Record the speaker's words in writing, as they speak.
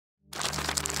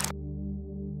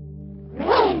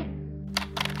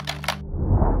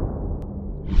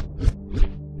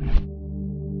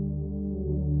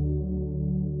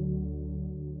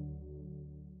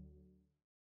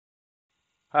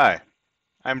Hi,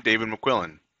 I'm David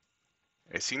McQuillan,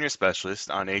 a senior specialist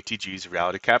on ATG's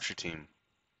reality capture team.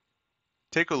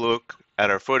 Take a look at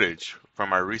our footage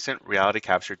from our recent reality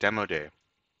capture demo day,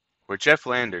 where Jeff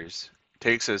Landers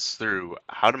takes us through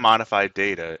how to modify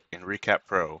data in ReCap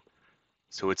Pro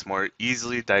so it's more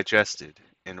easily digested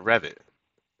in Revit.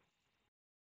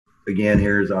 Again,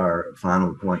 here's our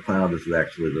final point cloud. This is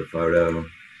actually the photo,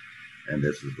 and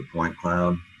this is the point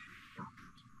cloud.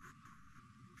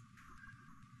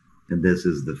 And this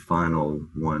is the final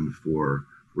one for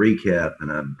ReCap, and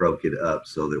I broke it up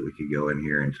so that we could go in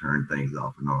here and turn things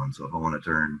off and on. So if I want to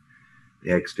turn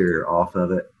the exterior off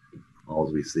of it,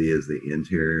 all we see is the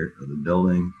interior of the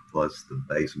building plus the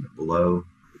basement below.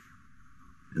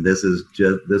 And this is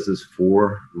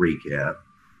for ReCap.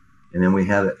 And then we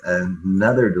have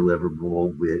another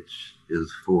deliverable, which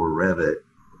is for Revit,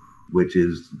 which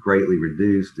is greatly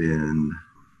reduced in,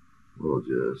 we'll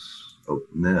just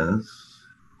open this.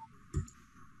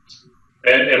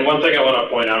 And one thing I want to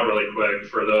point out really quick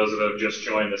for those that have just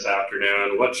joined this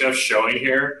afternoon, what Jeff's showing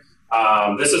here,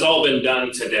 this has all been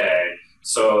done today.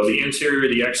 So the interior,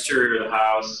 the exterior of the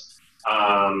house,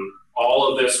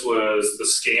 all of this the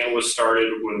scan was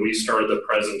started when we started the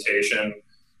presentation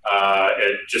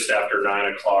at just after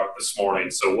 9 o'clock this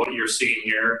morning. So what you're seeing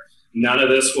here, none of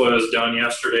this was done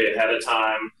yesterday ahead of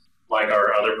time like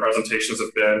our other presentations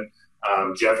have been.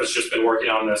 Jeff has just been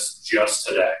working on this just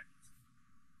today.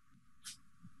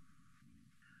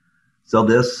 So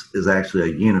this is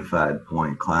actually a unified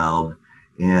point cloud,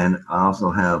 and I also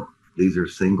have, these are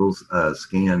single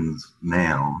scans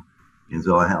now, and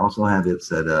so I also have it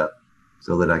set up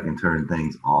so that I can turn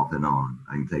things off and on.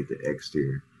 I can take the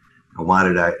exterior.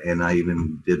 And I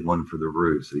even did one for the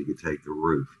roof, so you could take the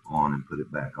roof on and put it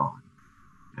back on.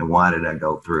 And why did I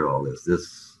go through all this?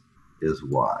 This is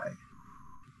why.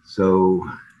 So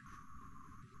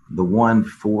the one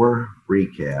for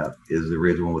ReCap is the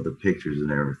original with the pictures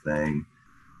and everything.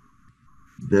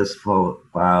 This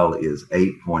file is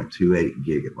 8.28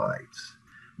 gigabytes.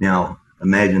 Now,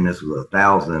 imagine this was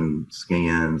 1,000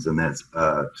 scans, and that's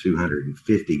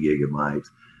 250 gigabytes.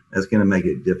 That's going to make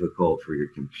it difficult for your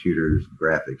computer's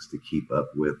graphics to keep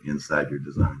up with inside your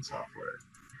design software.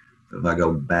 So if I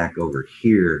go back over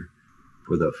here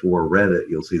for Revit,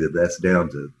 you'll see that that's down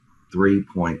to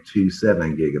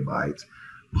 3.27 gigabytes.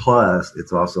 Plus,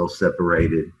 it's also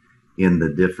separated in the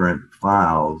different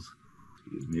files,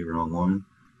 excuse me, wrong one,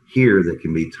 here that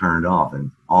can be turned off. And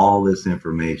all this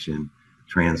information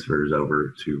transfers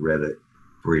over to Revit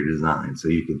for your design. So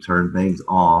you can turn things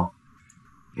off,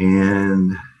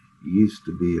 and you used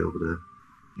to be able to,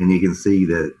 and you can see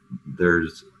that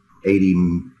there's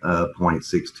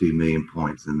 80.62 million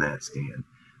points in that scan.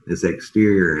 This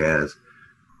exterior has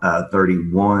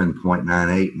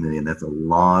 31.98 million. That's a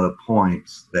lot of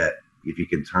points that if you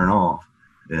can turn off,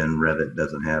 then Revit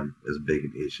doesn't have as big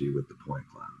an issue with the point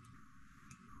cloud.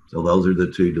 So those are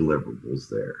the two deliverables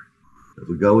there. If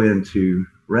we go into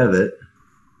Revit,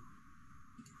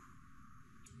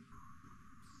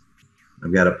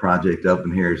 I've got a project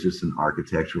open here. It's just an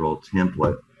architectural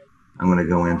template. I'm going to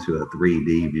go into a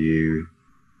 3D view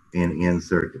and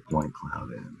insert the point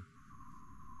cloud in.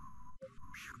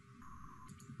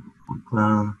 Point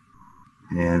cloud,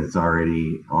 and it's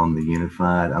already on the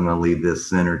unified. I'm going to leave this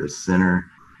center to center.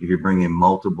 If you're bringing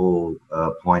multiple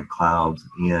point clouds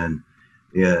in,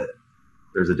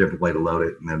 there's a different way to load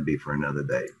it, and that'd be for another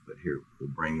day. But here,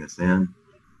 we'll bring this in.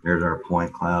 There's our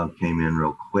point cloud, came in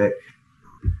real quick.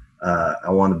 I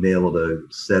want to be able to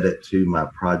set it to my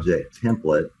project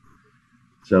template.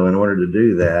 So in order to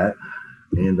do that,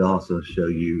 and also show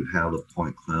you how the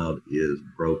point cloud is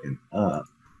broken up,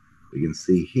 we can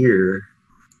see here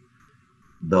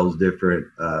those different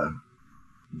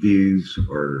views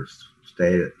or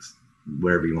status,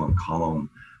 whatever you want to call them,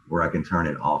 where I can turn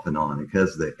it off and on.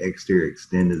 Because the exterior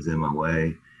extend is in my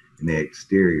way, and the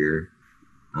exterior,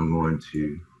 I'm going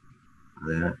to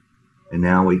that. And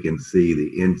now we can see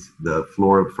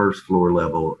the first floor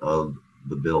level of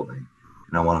the building.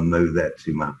 And I want to move that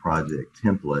to my project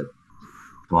template.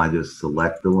 So I just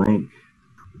select the link.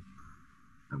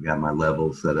 I've got my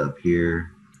level set up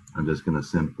here. I'm just going to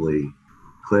simply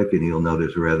click, and you'll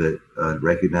notice Revit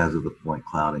recognizes the point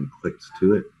cloud and clicks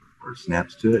to it or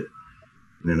snaps to it.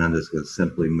 And then I'm just going to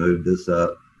simply move this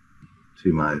up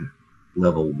to my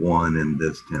level 1 in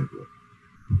this template.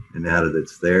 And now that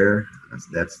it's there,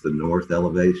 that's the north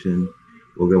elevation.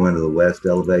 We'll go into the west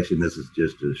elevation. This is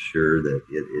just to assure that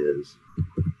it is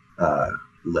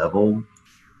level.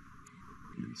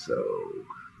 And so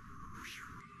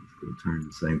we'll turn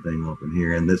the same thing off in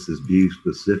here. And this is view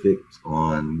specific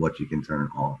on what you can turn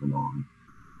off and on.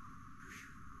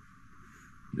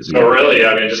 So really,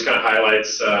 I mean, it just kind of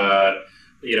highlights,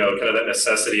 you know, kind of that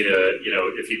necessity to, you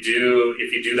know, if you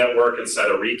do that work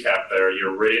inside a recap there,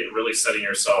 you're really setting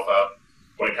yourself up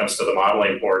when it comes to the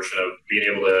modeling portion of being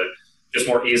able to just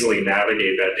more easily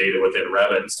navigate that data within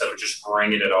Revit instead of just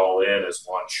bringing it all in as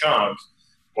one chunk,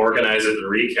 organize it in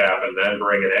recap, and then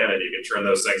bring it in, and you can turn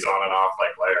those things on and off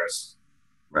like layers.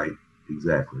 Right,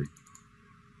 exactly.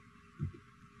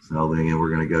 So then we're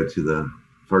going to go to the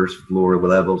first floor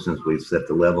level. Since we've set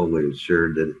the level, we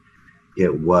assured that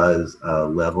it was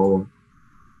level.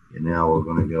 And now we're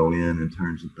going to go in and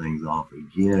turn some things off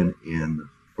again in the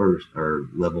first or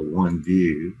level 1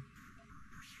 view.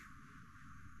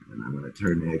 And I'm going to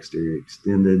turn the exterior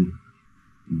extended.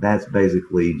 That's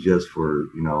basically just for,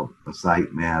 you know, a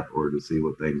site map or to see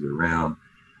what things are around.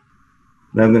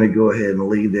 But I'm going to go ahead and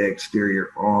leave the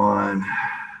exterior on.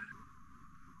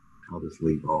 I'll just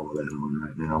leave all of that on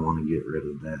right now. I want to get rid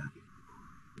of that.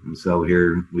 And so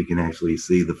here we can actually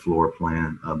see the floor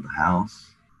plan of the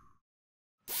house.